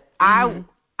good. I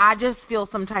just feel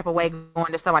some type of way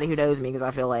going to somebody who knows me because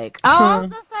I feel like. Oh, I was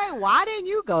gonna say, why didn't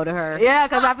you go to her? Yeah,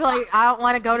 because I feel like I don't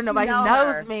want to go to nobody who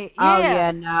knows me. Oh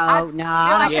yeah,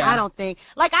 I don't think.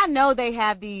 Like I know they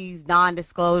have these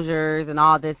non-disclosures and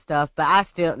all this stuff, but I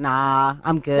still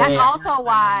I'm good. That's also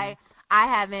why I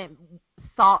haven't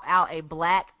sought out a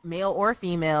black male or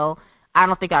female. I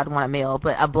don't think I'd want a male,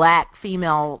 but a black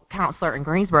female counselor in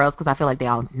Greensboro because I feel like they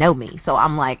all know me. So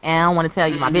I'm like, I don't want to tell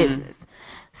you my business.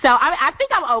 So I think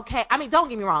I'm okay. I mean, don't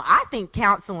get me wrong. I think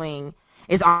counseling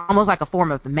is almost like a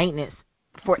form of maintenance.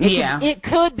 It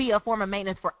could be a form of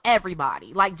maintenance for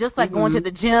everybody. Like just like going to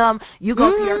the gym, you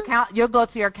go to you'll go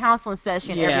to your counseling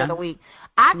session every other week.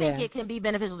 I think it can be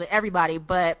beneficial to everybody,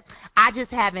 but I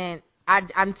just haven't.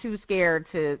 I'm too scared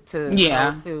to go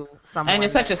to someone. And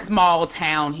it's such a small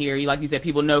town here. Like you said,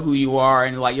 people know who you are,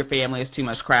 and like your family is too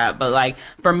much crap. But like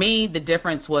for me, the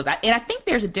difference was, and I think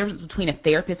there's a difference between a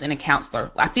therapist and a counselor.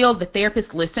 I feel the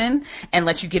therapist listen and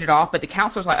let you get it off, but the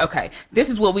counselor's like, okay, this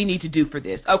is what we need to do for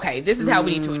this. Okay, this is how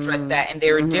we need to address that. And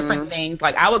there are different things.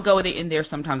 Like I would go in there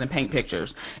sometimes and paint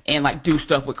pictures and like do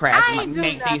stuff with crafts and like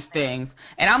make these things.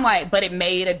 And I'm like, but it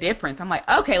made a difference. I'm like,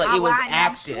 okay, like it was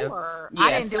active. Sure. Yeah,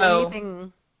 I didn't do anything.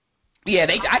 Yeah,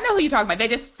 I know who you're talking about. They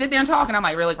just sit there and talk, and I'm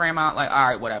like, really, Grandma? Like, all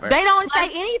right, whatever. They don't say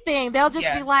anything. They'll just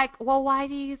be like, well, why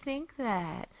do you think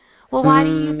that? Well, why do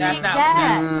you think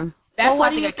that? That's why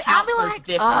I think a counselor is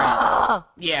different.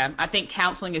 Yeah, I think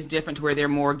counseling is different to where they're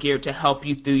more geared to help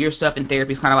you through your stuff, and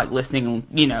therapy is kind of like listening.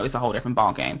 It's a whole different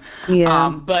ballgame.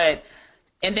 Yeah.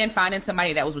 And then finding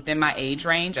somebody that was within my age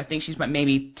range. I think she's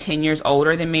maybe 10 years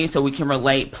older than me, so we can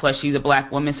relate. Plus, she's a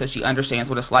black woman, so she understands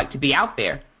what it's like to be out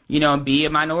there. And be a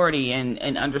minority and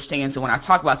understand. So when I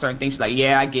talk about certain things, she's like,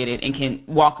 yeah, I get it, and can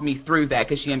walk me through that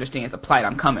because she understands the plight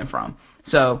I'm coming from.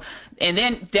 So, and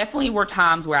then definitely were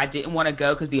times where I didn't want to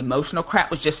go because the emotional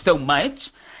crap was just so much.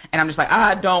 And I'm just like,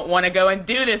 I don't want to go and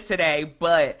do this today.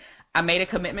 But I made a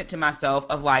commitment to myself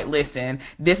of like, listen,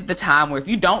 this is the time where if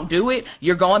you don't do it,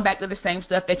 you're going back to the same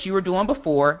stuff that you were doing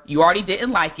before. You already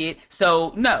didn't like it.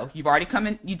 So, no, you've already come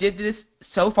in. You did this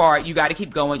so far. You got to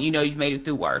keep going. You've made it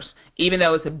through worse. Even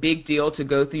though it's a big deal to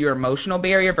go through your emotional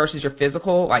barrier versus your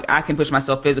physical. Like, I can push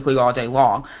myself physically all day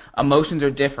long. Emotions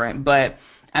are different. But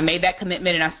I made that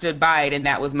commitment and I stood by it, and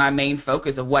that was my main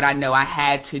focus of what I know I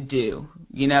had to do.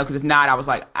 Because if not, I was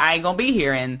like, I ain't going to be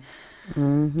here. And,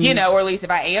 or at least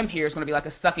if I am here, it's going to be like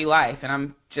a sucky life.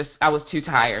 And I was too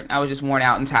tired. I was just worn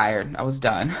out and tired. I was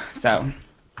done. So,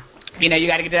 you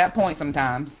got to get to that point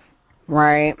sometimes.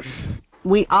 Right.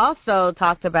 We also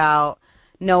talked about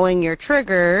knowing your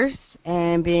triggers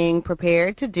and being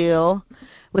prepared to deal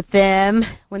with them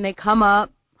when they come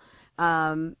up.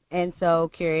 And so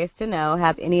curious to know,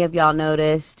 have any of y'all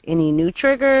noticed any new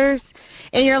triggers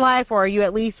in your life, or are you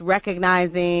at least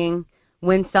recognizing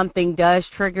when something does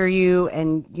trigger you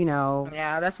and, you know,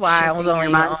 Yeah, that's why I was only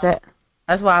your mindset?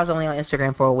 That's why I was only on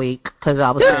Instagram for a week, because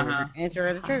I was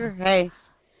Answer the trigger. Hey.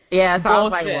 Yeah, so I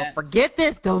was like, Bullshit. well, forget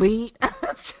this, delete.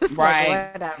 Just Right,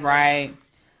 like, whatever. right.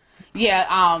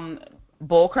 Yeah,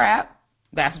 bull crap,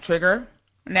 that's a trigger.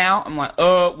 Now I'm like,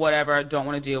 oh, whatever, I don't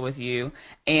want to deal with you.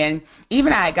 And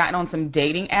even I had gotten on some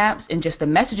dating apps, and just the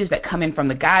messages that come in from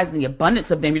the guys and the abundance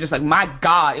of them, you're just like, my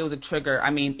God, it was a trigger.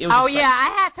 I mean, it was Oh, just yeah,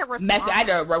 like, I had to respond. I had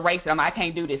to erase it. I'm like, I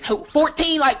can't do this.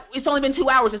 14, like, it's only been 2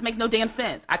 hours. This makes no damn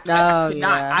sense. I could not.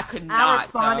 I could not. I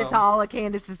responded to all of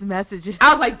Candace's messages.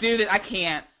 I was like, dude, I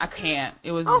can't.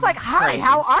 It was I was like, hi, crazy.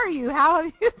 how are you? How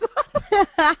have you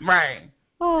Right.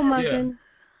 Oh, my Yeah. goodness.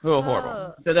 Oh,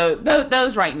 horrible. So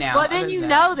those right now. Well, then you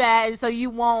know that, so you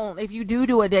won't, if you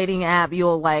do a dating app,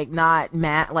 you'll, like, not,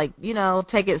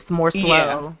 take it more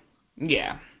slow.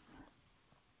 Yeah.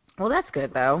 Well, that's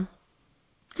good, though.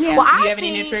 Yeah. Well, do you have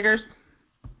any new triggers?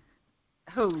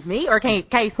 Who, me or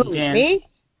Case? Who? Yeah. Me?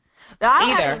 No,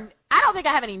 Either. I don't think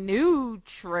I have any new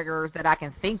triggers that I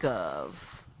can think of.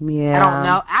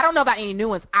 Yeah. I don't know about any new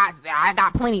ones. I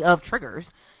got plenty of triggers,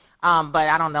 but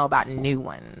I don't know about new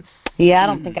ones. Yeah, I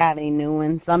don't think I have any new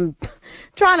ones. I'm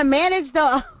trying to manage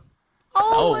the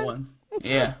old one.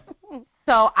 Yeah.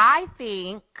 So I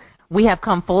think we have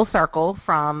come full circle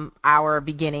from our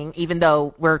beginning, even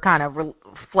though we're kind of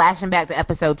flashing back to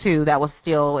episode 2. That was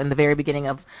still in the very beginning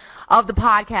of the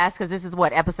podcast, because this is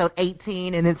episode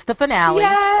 18, and it's the finale.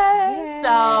 Yay!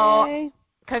 So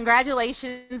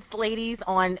congratulations, ladies,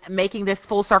 on making this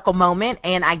full circle moment.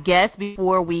 And I guess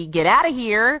before we get out of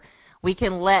here, we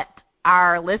can let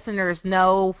our listeners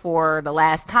know for the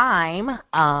last time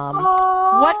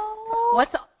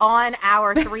what's on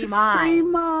our 3 minds. 3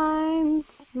 minds.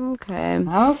 Okay.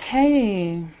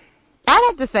 Okay. I'd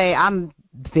have to say I'm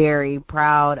very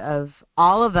proud of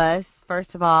all of us.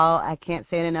 First of all, I can't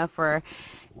say it enough for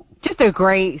just a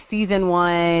great season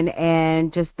 1,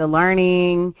 and just the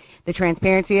learning, the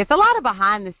transparency. It's a lot of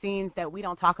behind the scenes that we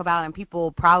don't talk about, and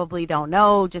people probably don't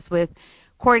know, just with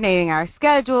coordinating our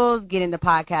schedules, getting the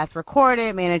podcast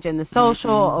recorded, managing the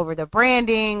social, over the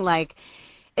branding. Like,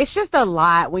 it's just a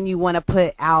lot when you want to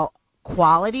put out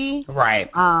quality.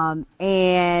 Right.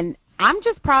 And I'm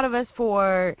just proud of us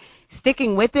for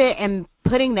sticking with it and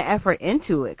putting the effort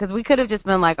into it, because we could have just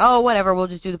been like, oh, whatever, we'll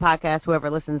just do the podcast. Whoever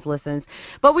listens, listens.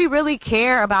 But we really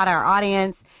care about our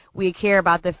audience. We care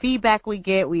about the feedback we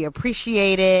get. We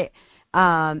appreciate it.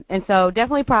 And so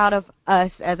definitely proud of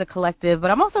us as a collective,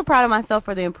 but I'm also proud of myself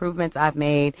for the improvements I've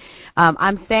made.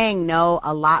 I'm saying no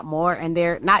a lot more, and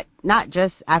they're not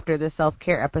just after the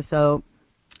self-care episode.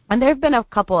 And there have been a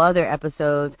couple other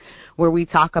episodes where we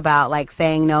talk about, like,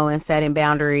 saying no and setting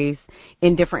boundaries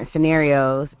in different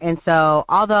scenarios. And so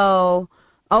although,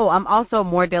 I'm also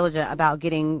more diligent about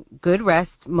getting good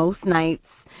rest most nights,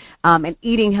 and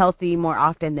eating healthy more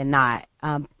often than not.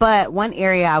 But one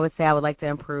area I would say I would like to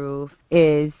improve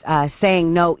is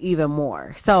saying no even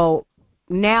more. So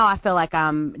now I feel like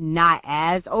I'm not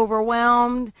as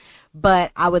overwhelmed,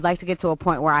 but I would like to get to a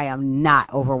point where I am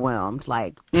not overwhelmed,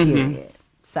 like, period.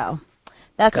 So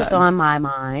that's what's on my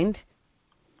mind.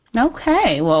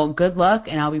 Okay. Well, good luck,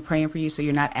 and I'll be praying for you so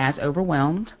you're not as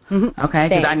overwhelmed. Okay?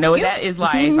 Because I know what that is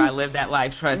life. I live that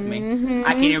life, trust me.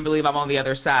 I can't even believe I'm on the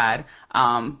other side.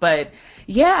 But,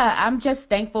 yeah, I'm just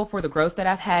thankful for the growth that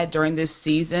I've had during this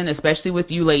season, especially with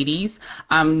you ladies.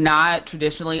 I'm not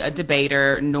traditionally a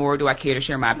debater, nor do I care to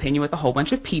share my opinion with a whole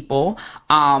bunch of people.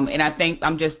 And I think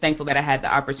I'm just thankful that I had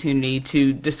the opportunity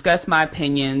to discuss my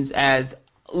opinions, as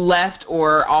left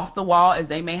or off the wall as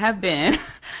they may have been,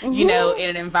 you know,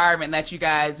 in an environment that you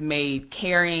guys made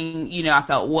caring. You know, I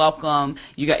felt welcome.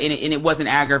 And it wasn't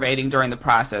aggravating during the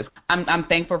process. I'm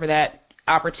thankful for that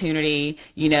opportunity,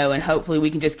 you know, and hopefully we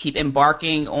can just keep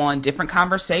embarking on different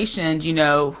conversations, you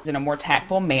know, in a more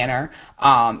tactful manner,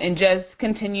 and just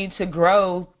continue to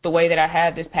grow the way that I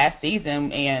had this past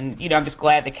season. And, you know, I'm just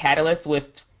glad the catalyst with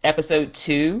episode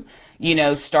 2, you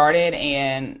know, started,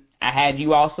 and I had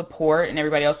you all support and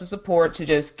everybody else's support to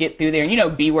just get through there and, you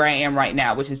know, be where I am right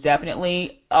now, which is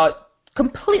definitely a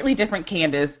completely different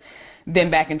Candace than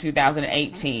back in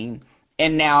 2018.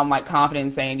 And now I'm, like, confident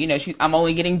in saying, you know, I'm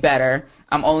only getting better.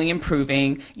 I'm only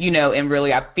improving, you know, and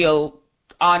really I feel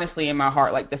honestly in my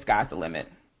heart like the sky's the limit.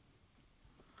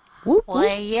 Well,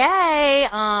 yay.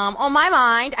 On my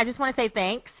mind, I just want to say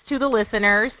thanks to the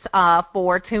listeners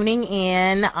for tuning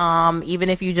in. Even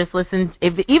if you just listened,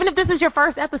 even if this is your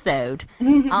first episode,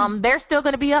 they're still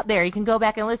going to be up there. You can go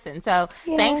back and listen. So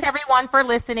thanks, everyone, for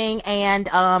listening.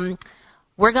 And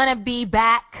we're going to be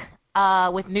back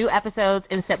with new episodes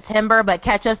in September, but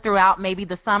catch us throughout maybe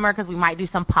the summer because we might do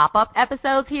some pop-up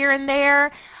episodes here and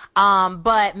there.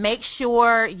 But make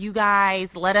sure you guys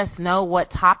let us know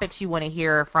what topics you want to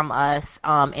hear from us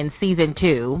in season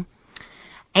 2.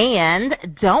 And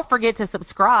don't forget to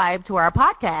subscribe to our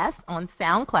podcast on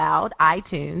SoundCloud,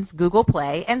 iTunes, Google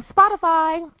Play, and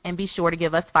Spotify. And be sure to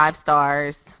give us 5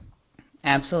 stars.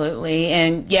 Absolutely.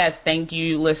 And yes, thank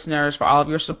you, listeners, for all of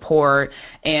your support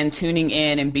and tuning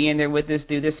in and being there with us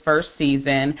through this first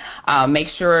season. Make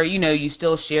sure, you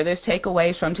still share those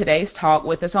takeaways from today's talk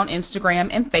with us on Instagram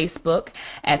and Facebook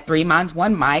at 3 Minds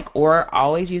 1 Mic, or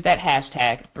always use that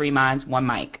hashtag 3 Minds 1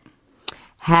 Mic.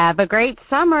 Have a great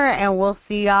summer, and we'll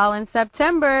see y'all in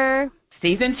September.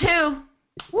 Season 2.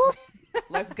 Woo.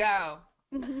 Let's go.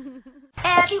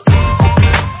 Have you